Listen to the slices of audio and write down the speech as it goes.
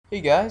Hey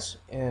guys,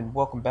 and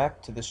welcome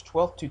back to this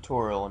 12th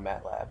tutorial in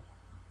MATLAB.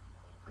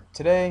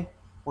 Today,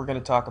 we're going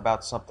to talk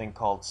about something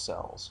called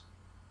cells.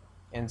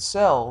 And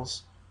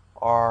cells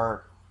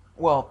are,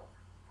 well,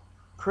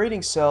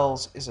 creating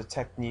cells is a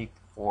technique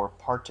for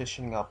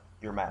partitioning up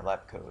your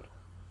MATLAB code.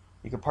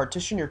 You can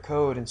partition your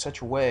code in such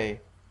a way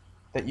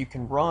that you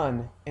can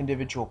run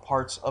individual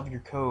parts of your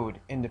code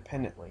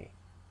independently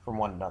from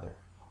one another.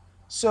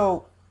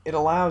 So, it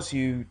allows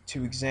you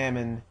to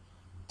examine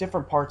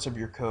different parts of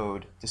your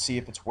code to see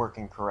if it's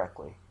working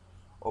correctly.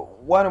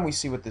 Why don't we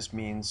see what this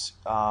means?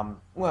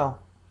 Well,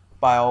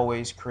 by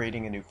always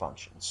creating a new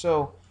function.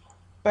 So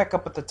back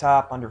up at the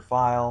top under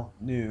File,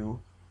 New,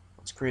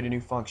 let's create a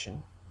new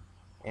function.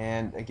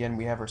 And again,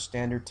 we have our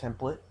standard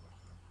template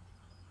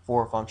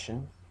for a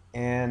function.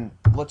 And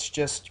let's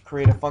just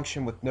create a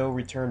function with no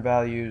return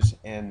values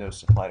and no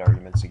supplied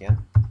arguments again.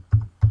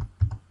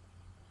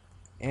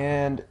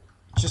 And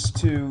just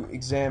to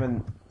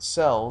examine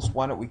cells,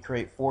 why don't we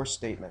create four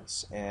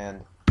statements?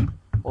 And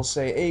we'll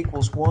say A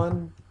equals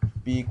 1,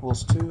 B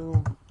equals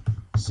 2,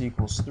 C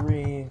equals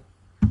 3,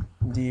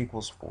 D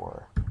equals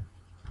 4.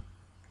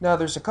 Now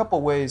there's a couple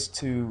ways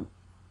to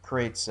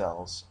create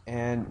cells,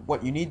 and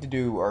what you need to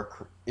do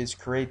is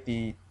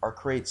create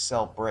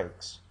cell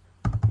breaks.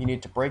 You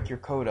need to break your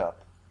code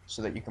up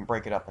so that you can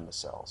break it up into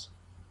cells.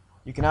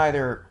 You can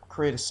either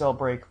create a cell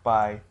break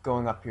by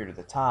going up here to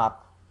the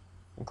top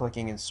and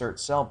clicking Insert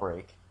Cell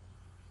Break,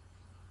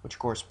 which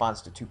corresponds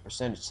to two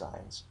percentage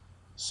signs.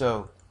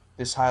 So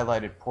this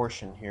highlighted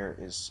portion here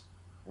is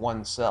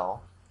one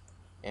cell,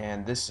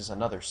 and this is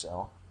another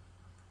cell.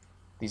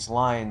 These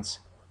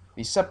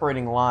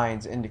separating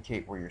lines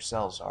indicate where your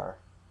cells are.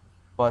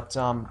 But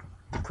to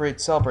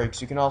create cell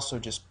breaks, you can also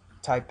just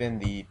type in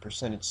the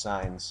percentage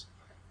signs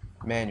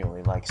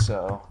manually, like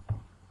so.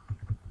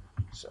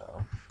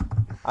 So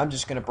I'm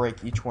just going to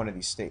break each one of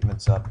these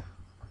statements up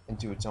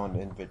into its own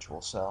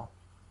individual cell.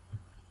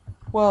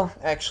 Well,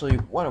 actually,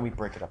 why don't we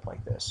break it up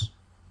like this?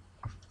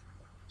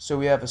 So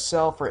we have a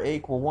cell for A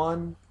equal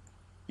 1,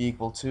 B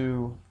equal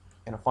 2,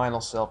 and a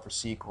final cell for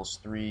C equals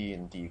 3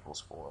 and D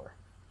equals 4.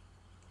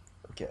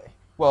 Okay,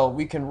 well,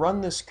 we can run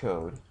this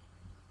code.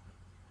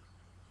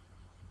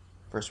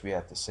 First we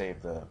have to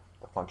save the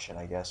function,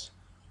 I guess.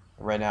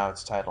 Right now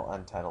it's title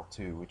untitled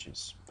 2, which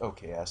is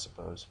okay, I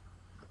suppose.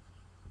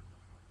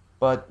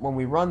 But when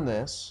we run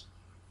this,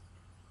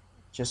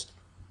 just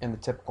in the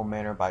typical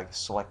manner by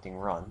selecting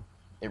run,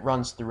 it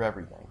runs through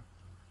everything.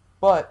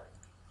 But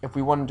if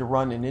we wanted to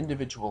run an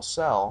individual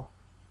cell,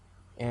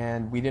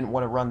 and we didn't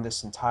want to run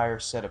this entire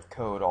set of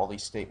code, all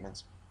these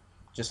statements,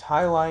 just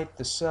highlight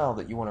the cell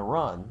that you want to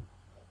run,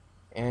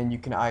 and you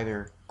can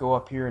either go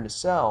up here into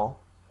cell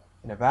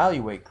and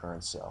evaluate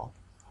current cell.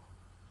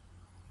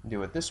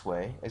 Do it this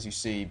way. As you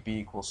see, B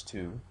equals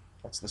 2.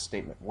 That's the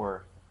statement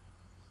where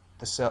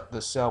the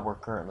cell we're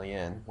currently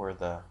in, where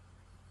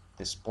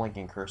this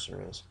blinking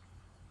cursor is.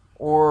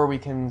 Or we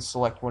can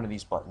select one of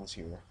these buttons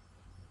here.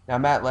 Now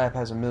MATLAB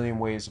has a million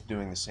ways of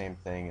doing the same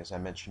thing, as I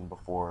mentioned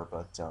before,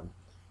 but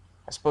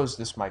I suppose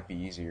this might be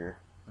easier.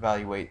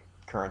 Evaluate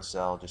current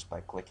cell just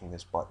by clicking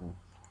this button.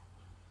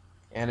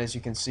 And as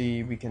you can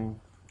see, we can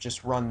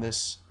just run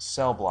this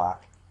cell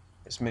block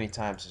as many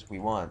times as we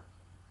want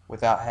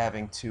without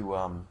having to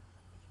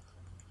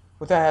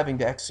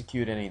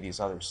execute any of these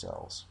other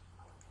cells.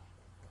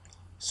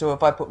 So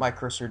if I put my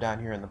cursor down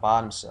here in the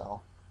bottom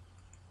cell,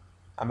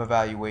 I'm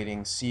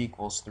evaluating C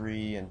equals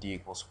 3 and D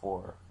equals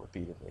 4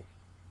 repeatedly.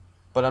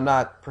 But I'm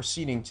not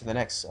proceeding to the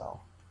next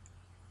cell.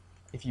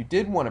 If you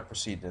did want to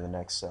proceed to the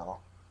next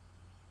cell,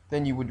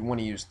 then you would want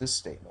to use this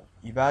statement.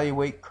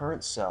 Evaluate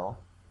current cell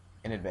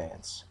in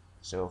advance.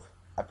 So if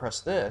I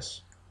press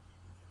this,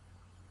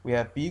 we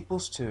have B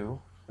equals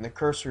 2, and the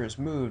cursor is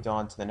moved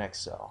on to the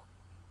next cell.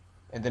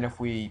 And then if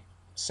we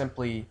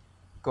simply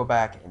go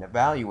back and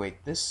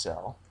evaluate this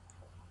cell,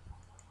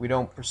 we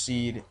don't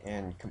proceed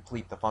and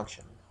complete the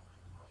function.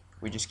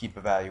 We just keep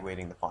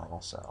evaluating the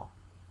final cell.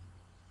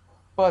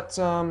 But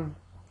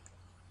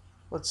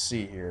let's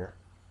see here.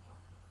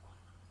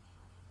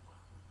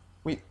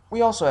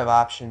 We also have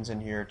options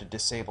in here to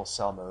disable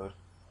cell mode.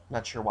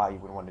 Not sure why you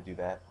would want to do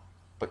that,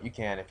 but you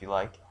can if you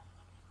like.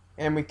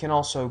 And we can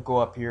also go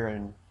up here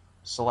and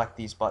select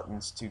these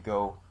buttons to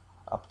go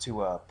up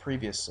to a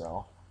previous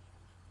cell.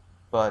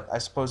 But I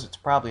suppose it's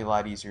probably a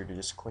lot easier to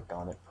just click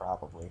on it,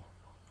 probably.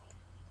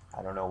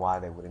 I don't know why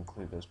they would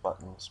include those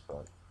buttons,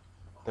 but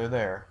they're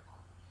there.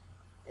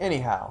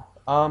 Anyhow,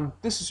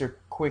 this is a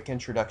quick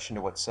introduction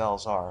to what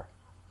cells are,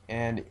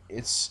 and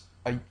it's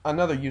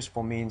another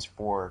useful means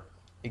for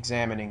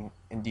examining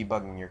and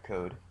debugging your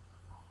code.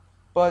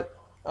 But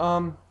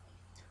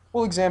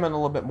we'll examine a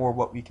little bit more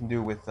what we can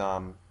do with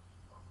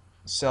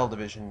cell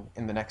division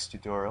in the next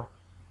tutorial.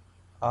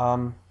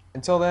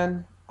 Until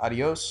then,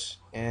 adios,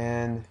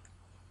 and,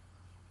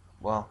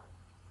 well,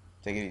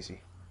 take it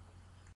easy.